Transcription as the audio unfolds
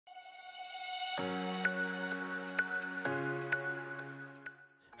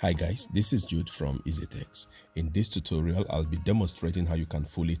Hi guys, this is Jude from EasyTechs. In this tutorial, I'll be demonstrating how you can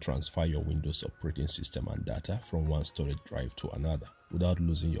fully transfer your Windows operating system and data from one storage drive to another without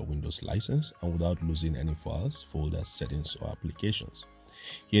losing your Windows license and without losing any files, folders, settings, or applications.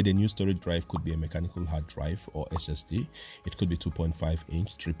 Here, the new storage drive could be a mechanical hard drive or SSD. It could be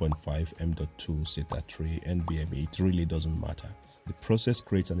 2.5-inch, 3.5, M.2, SATA 3, NVMe. It really doesn't matter. The process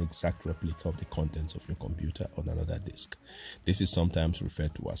creates an exact replica of the contents of your computer on another disk. This is sometimes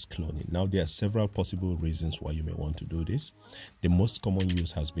referred to as cloning. Now, there are several possible reasons why you may want to do this. The most common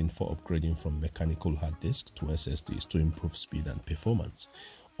use has been for upgrading from mechanical hard disks to SSDs to improve speed and performance.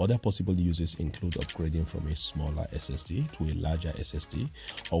 Other possible uses include upgrading from a smaller SSD to a larger SSD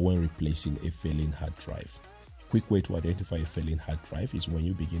or when replacing a failing hard drive. A quick way to identify a failing hard drive is when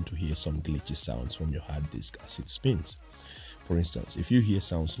you begin to hear some glitchy sounds from your hard disk as it spins. For instance, if you hear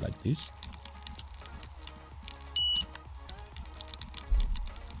sounds like this,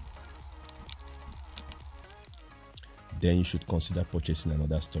 then you should consider purchasing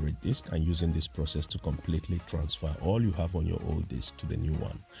another storage disk and using this process to completely transfer all you have on your old disk to the new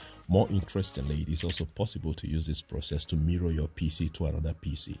one. More interestingly, it is also possible to use this process to mirror your PC to another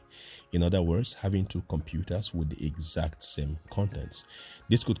PC. In other words, having two computers with the exact same contents.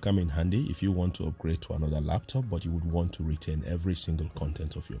 This could come in handy if you want to upgrade to another laptop, but you would want to retain every single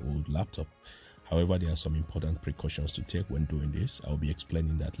content of your old laptop. However, there are some important precautions to take when doing this. I'll be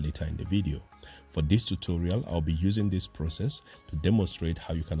explaining that later in the video. For this tutorial, I'll be using this process to demonstrate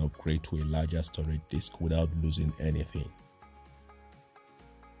how you can upgrade to a larger storage disk without losing anything.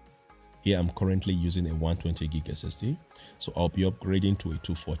 Here I'm currently using a 120GB SSD, so I'll be upgrading to a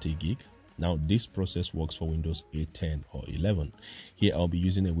 240GB. Now this process works for Windows 8, 10 or 11. Here I'll be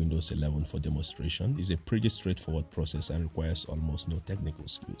using a Windows 11 for demonstration. It's a pretty straightforward process and requires almost no technical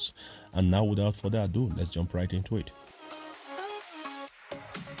skills. And now without further ado, let's jump right into it.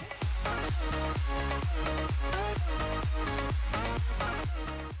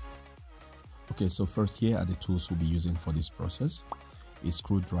 Okay, so first here are the tools we'll be using for this process. A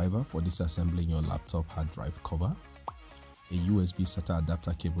screwdriver for disassembling your laptop hard drive cover, a USB SATA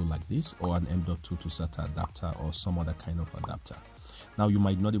adapter cable like this, or an M.2 to SATA adapter or some other kind of adapter. Now you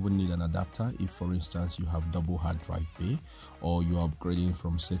might not even need an adapter if, for instance, you have double hard drive bay or you're upgrading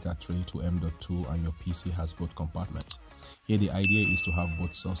from SATA 3 to M.2 and your PC has both compartments. Here the idea is to have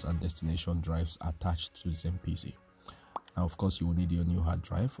both source and destination drives attached to the same PC. Now of course you will need your new hard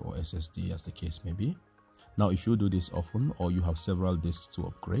drive or SSD as the case may be. Now if you do this often or you have several disks to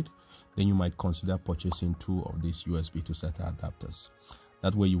upgrade, then you might consider purchasing two of these USB to SATA adapters.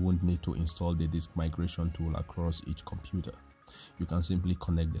 That way you won't need to install the disk migration tool across each computer. You can simply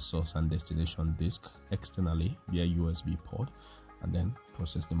connect the source and destination disk externally via USB port and then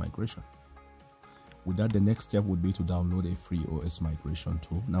process the migration. With that, the next step would be to download a free OS migration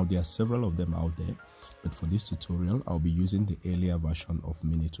tool. Now there are several of them out there, but for this tutorial I'll be using the earlier version of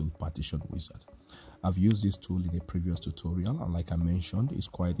Minitool Partition Wizard. I've used this tool in a previous tutorial and like I mentioned, it's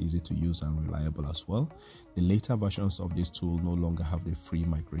quite easy to use and reliable as well. The later versions of this tool no longer have the free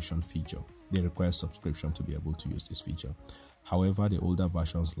migration feature. They require subscription to be able to use this feature. However, the older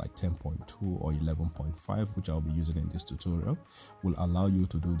versions like 10.2 or 11.5, which I'll be using in this tutorial, will allow you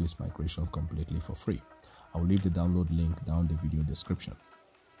to do this migration completely for free. I'll leave the download link down the video description.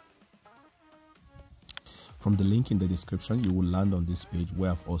 From the link in the description, you will land on this page where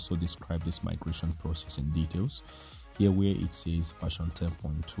I've also described this migration process in details. Here where it says version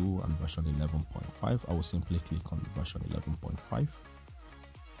 10.2 and version 11.5, I will simply click on version 11.5.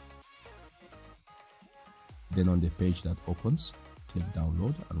 Then on the page that opens, click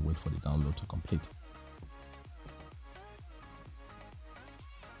download and wait for the download to complete.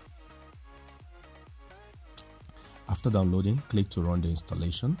 After downloading, click to run the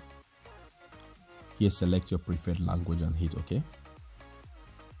installation. Here select your preferred language and hit OK.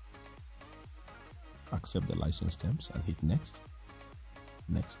 Accept the license terms and hit next,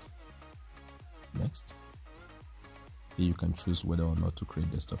 next, next. Here you can choose whether or not to create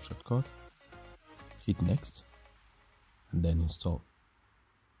desktop shortcut. Hit next and then install.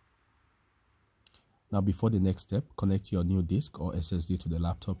 Now before the next step, connect your new disk or SSD to the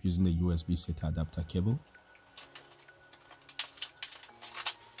laptop using the USB SATA adapter cable.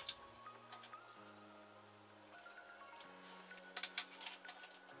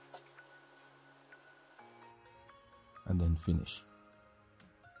 And then finish.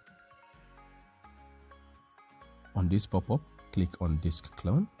 On this pop-up, click on Disk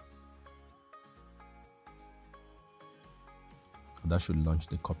Clone. That should launch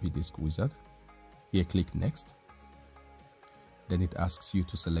the copy disk wizard. Here click next. Then it asks you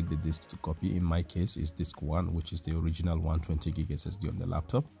to select the disk to copy. In my case, it's disk 1, which is the original 120 gig SSD on the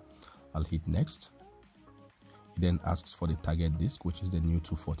laptop. I'll hit next. It then asks for the target disk, which is the new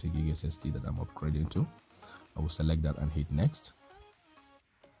 240 gig SSD that I'm upgrading to. I will select that and hit next.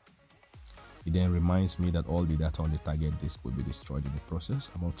 It then reminds me that all the data on the target disk will be destroyed in the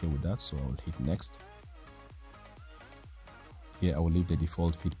process. I'm okay with that, so I'll hit next. Here I will leave the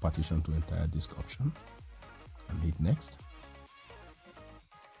default fit partition to entire disk option and hit next.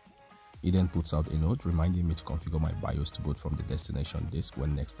 It then puts out a note reminding me to configure my BIOS to boot from the destination disk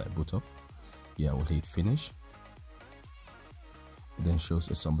when next I boot up. Here I will hit finish. It then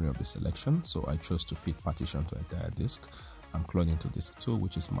shows a summary of the selection, so I chose to fit partition to entire disk. I'm cloning to disk 2,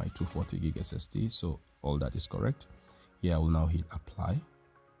 which is my 240 gig SSD, so all that is correct. Here I will now hit apply.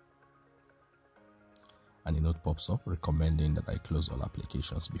 And a note pops up recommending that I close all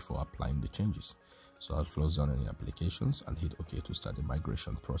applications before applying the changes. So I'll close down any applications and hit OK to start the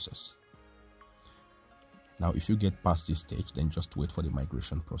migration process. Now, if you get past this stage, then just wait for the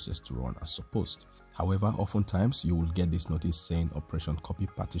migration process to run as supposed. However, oftentimes you will get this notice saying operation copy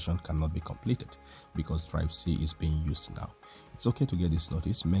partition cannot be completed because drive C is being used now. It's okay to get this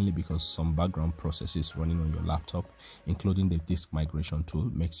notice mainly because some background processes running on your laptop, including the disk migration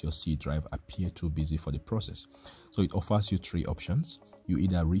tool, makes your C drive appear too busy for the process. So it offers you 3 options. You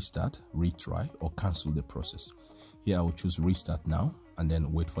either restart, retry, or cancel the process. Here I will choose restart now and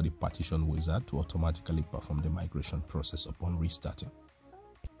then wait for the partition wizard to automatically perform the migration process upon restarting.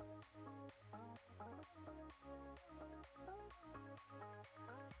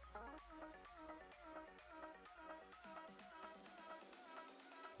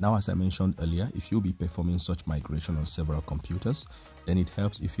 Now, as I mentioned earlier, if you'll be performing such migration on several computers, then it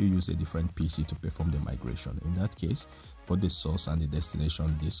helps if you use a different PC to perform the migration. In that case, both the source and the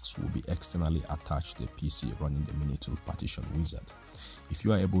destination disks will be externally attached to the PC running the Minitool partition wizard. If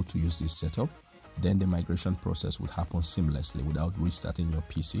you are able to use this setup, then the migration process would happen seamlessly without restarting your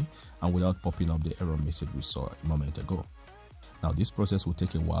PC and without popping up the error message we saw a moment ago. Now, this process will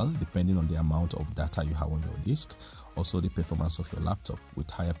take a while depending on the amount of data you have on your disk, also the performance of your laptop.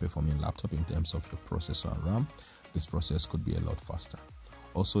 With higher performing laptop in terms of your processor and RAM, this process could be a lot faster.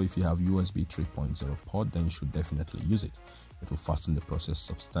 Also, if you have USB 3.0 port, then you should definitely use it. It will fasten the process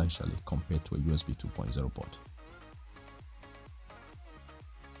substantially compared to a USB 2.0 port.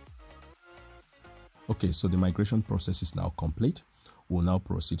 Okay, so the migration process is now complete. We'll now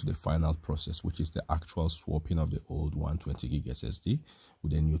proceed to the final process, which is the actual swapping of the old 120 gig SSD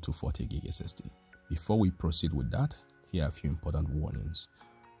with a new 240 gig SSD. Before we proceed with that, here are a few important warnings.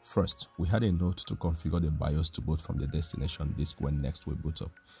 First, we had a note to configure the BIOS to boot from the destination disk when next we boot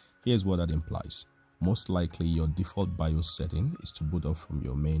up. Here's what that implies. Most likely your default BIOS setting is to boot up from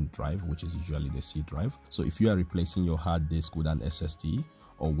your main drive, which is usually the C drive. So if you are replacing your hard disk with an SSD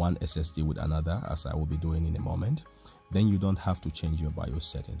or one SSD with another, as I will be doing in a moment, then you don't have to change your BIOS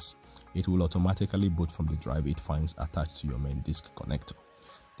settings. It will automatically boot from the drive it finds attached to your main disk connector.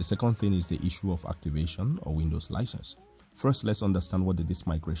 The second thing is the issue of activation or Windows license. First, let's understand what the disk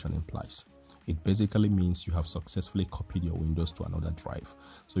migration implies. It basically means you have successfully copied your Windows to another drive.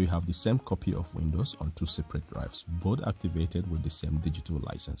 So you have the same copy of Windows on 2 separate drives, both activated with the same digital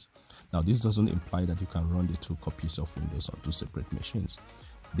license. Now, this doesn't imply that you can run the 2 copies of Windows on 2 separate machines.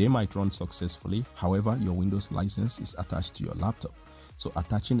 They might run successfully, however, your Windows license is attached to your laptop. So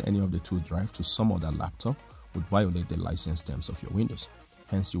attaching any of the 2 drives to some other laptop would violate the license terms of your Windows.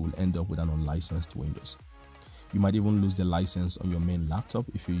 Hence, you will end up with an unlicensed Windows. You might even lose the license on your main laptop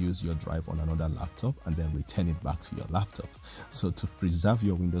if you use your drive on another laptop and then return it back to your laptop. So to preserve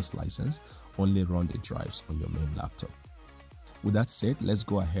your Windows license, only run the drives on your main laptop. With that said, let's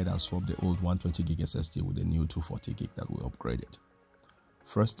go ahead and swap the old 120 gig SSD with the new 240 gig that we upgraded.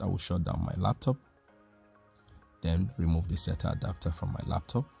 First, I will shut down my laptop, then remove the SATA adapter from my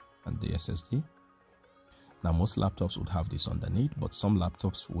laptop and the SSD. Now, most laptops would have this underneath, but some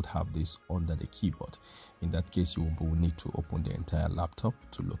laptops would have this under the keyboard. In that case, you will need to open the entire laptop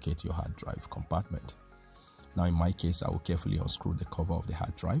to locate your hard drive compartment. Now, in my case, I will carefully unscrew the cover of the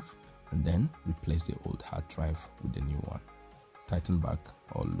hard drive and then replace the old hard drive with the new one. Tighten back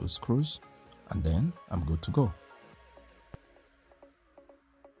all loose screws and then I'm good to go.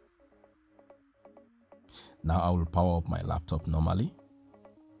 Now I will power up my laptop normally,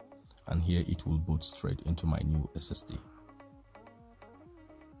 and here it will boot straight into my new SSD.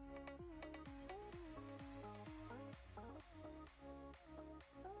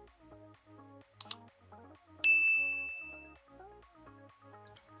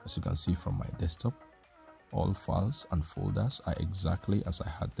 As you can see from my desktop, all files and folders are exactly as I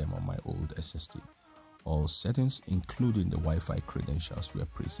had them on my old SSD. All settings, including the Wi-Fi credentials, were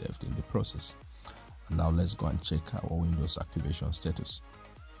preserved in the process. And now let's go and check our Windows activation status.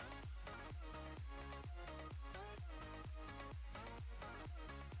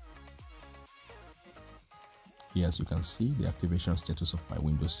 Here, as you can see, the activation status of my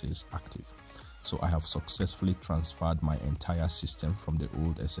Windows says active. So I have successfully transferred my entire system from the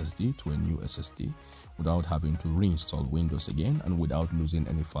old SSD to a new SSD without having to reinstall Windows again and without losing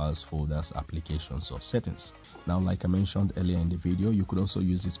any files, folders, applications, or settings. Now, like I mentioned earlier in the video, you could also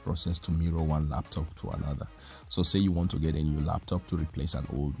use this process to mirror one laptop to another. So say you want to get a new laptop to replace an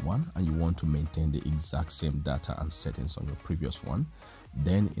old one and you want to maintain the exact same data and settings on your previous one.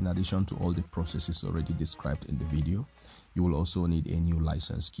 Then, in addition to all the processes already described in the video, you will also need a new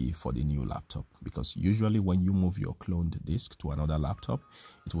license key for the new laptop, because usually when you move your cloned disk to another laptop,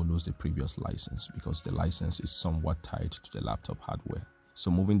 it will lose the previous license because the license is somewhat tied to the laptop hardware.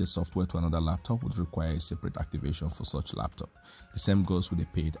 So moving the software to another laptop would require a separate activation for such laptop. The same goes with the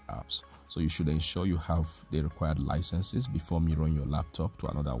paid apps. So you should ensure you have the required licenses before mirroring your laptop to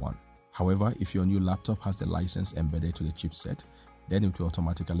another one. However, if your new laptop has the license embedded to the chipset, then it will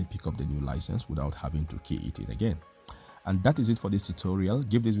automatically pick up the new license without having to key it in again. And that is it for this tutorial.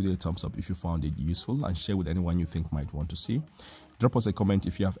 Give this video a thumbs up if you found it useful and share with anyone you think might want to see. Drop us a comment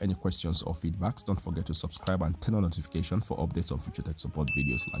if you have any questions or feedbacks. Don't forget to subscribe and turn on notification for updates on future tech support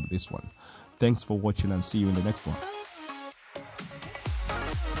videos like this one. Thanks for watching and see you in the next one.